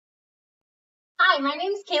Hi, my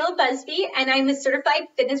name is Kayla Busby, and I'm a certified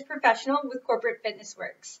fitness professional with Corporate Fitness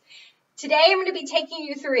Works. Today, I'm going to be taking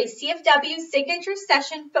you through a CFW signature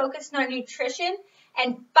session focused on nutrition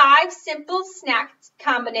and 5 simple snack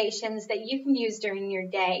combinations that you can use during your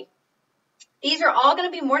day. These are all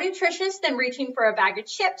going to be more nutritious than reaching for a bag of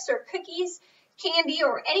chips or cookies, candy,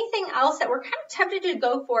 or anything else that we're kind of tempted to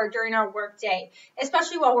go for during our work day,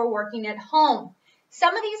 especially while we're working at home.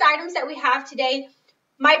 Some of these items that we have today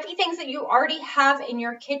might be things that you already have in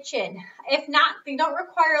your kitchen. If not, they don't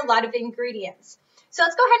require a lot of ingredients. So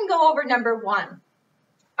let's go ahead and go over number 1.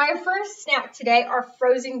 Our first snack today are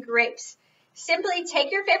frozen grapes. Simply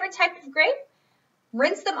take your favorite type of grape,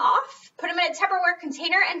 rinse them off, put them in a Tupperware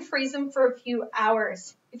container, and freeze them for a few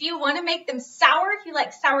hours. If you want to make them sour, if you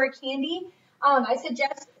like sour candy, I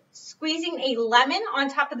suggest squeezing a lemon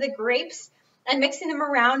on top of the grapes and mixing them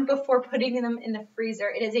around before putting them in the freezer.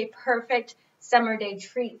 It is a perfect summer day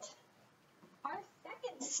treat. Our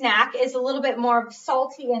second snack is a little bit more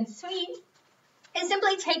salty and sweet. It's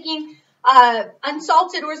simply taking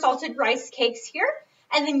unsalted or salted rice cakes here,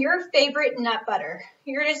 and then your favorite nut butter.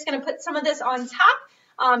 You're just going to put some of this on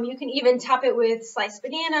top. You can even top it with sliced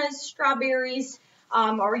bananas, strawberries,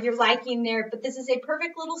 or your liking there, but this is a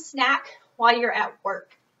perfect little snack while you're at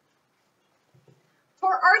work.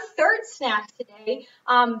 For our third snack today,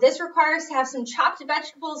 this requires to have some chopped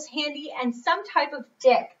vegetables handy and some type of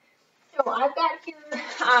dip. So I've got here,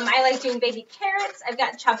 I like doing baby carrots. I've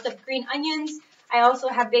got chopped up green onions. I also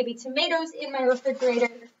have baby tomatoes in my refrigerator.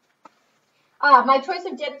 My choice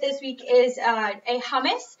of dip this week is a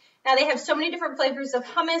hummus. Now they have so many different flavors of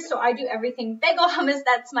hummus, so I do everything bagel hummus.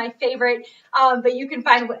 That's my favorite, but you can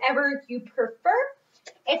find whatever you prefer.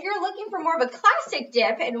 If you're looking for more of a classic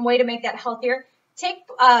dip and a way to make that healthier, take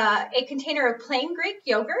a container of plain Greek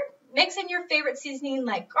yogurt, mix in your favorite seasoning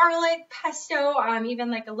like garlic, pesto,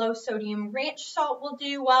 even like a low sodium ranch salt will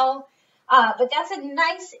do well. But that's a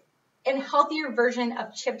nice and healthier version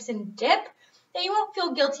of chips and dip that you won't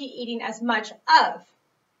feel guilty eating as much of.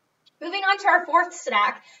 Moving on to our fourth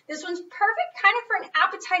snack, this one's perfect kind of for an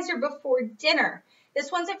appetizer before dinner.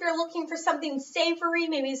 This one's if you're looking for something savory,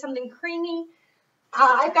 maybe something creamy.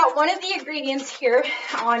 I've got one of the ingredients here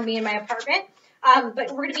on me in my apartment. But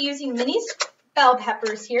we're going to be using mini bell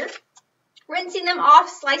peppers here, rinsing them off,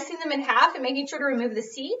 slicing them in half, and making sure to remove the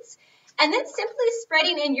seeds, and then simply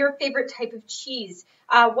spreading in your favorite type of cheese.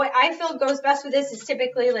 What I feel goes best with this is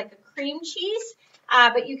typically like a cream cheese,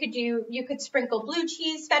 but you could sprinkle blue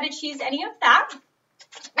cheese, feta cheese, any of that.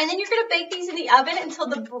 And then you're going to bake these in the oven until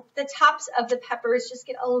the tops of the peppers just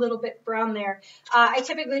get a little bit brown there. I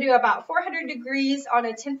typically do about 400 degrees on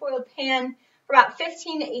a tinfoil pan for about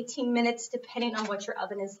 15 to 18 minutes, depending on what your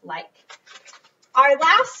oven is like. Our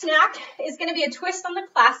last snack is going to be a twist on the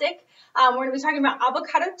classic. We're going to be talking about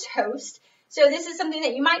avocado toast. So this is something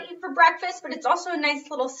that you might eat for breakfast, but it's also a nice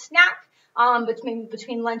little snack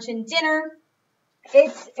between lunch and dinner.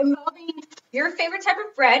 It's involving your favorite type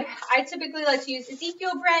of bread. I typically like to use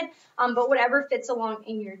Ezekiel bread, but whatever fits along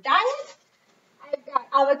in your diet. I've got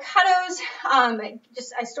avocados.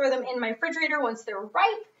 I store them in my refrigerator once they're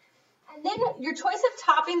ripe. And then your choice of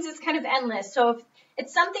toppings is kind of endless. So if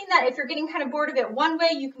it's something that if you're getting kind of bored of it one way,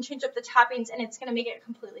 you can change up the toppings and it's going to make it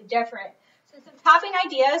completely different. So some topping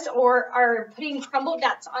ideas are putting crumbled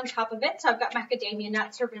nuts on top of it. So I've got macadamia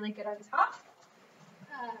nuts are really good on top.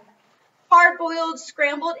 Hard-boiled,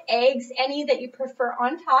 scrambled eggs, any that you prefer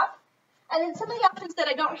on top. And then some of the options that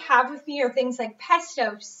I don't have with me are things like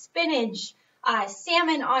pesto, spinach,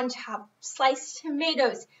 salmon on top, sliced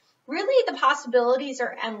tomatoes. Really, the possibilities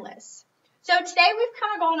are endless. So today we've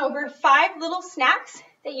kind of gone over 5 little snacks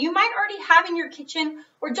that you might already have in your kitchen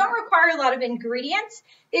or don't require a lot of ingredients.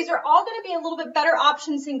 These are all going to be a little bit better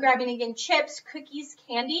options than grabbing, again, chips, cookies,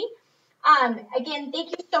 candy. Again,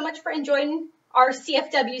 thank you so much for enjoying our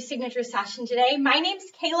CFW signature session today. My name's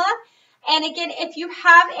Kayla. And again, if you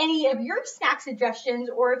have any of your snack suggestions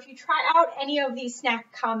or if you try out any of these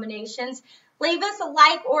snack combinations, leave us a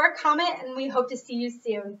like or a comment and we hope to see you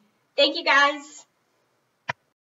soon. Thank you guys.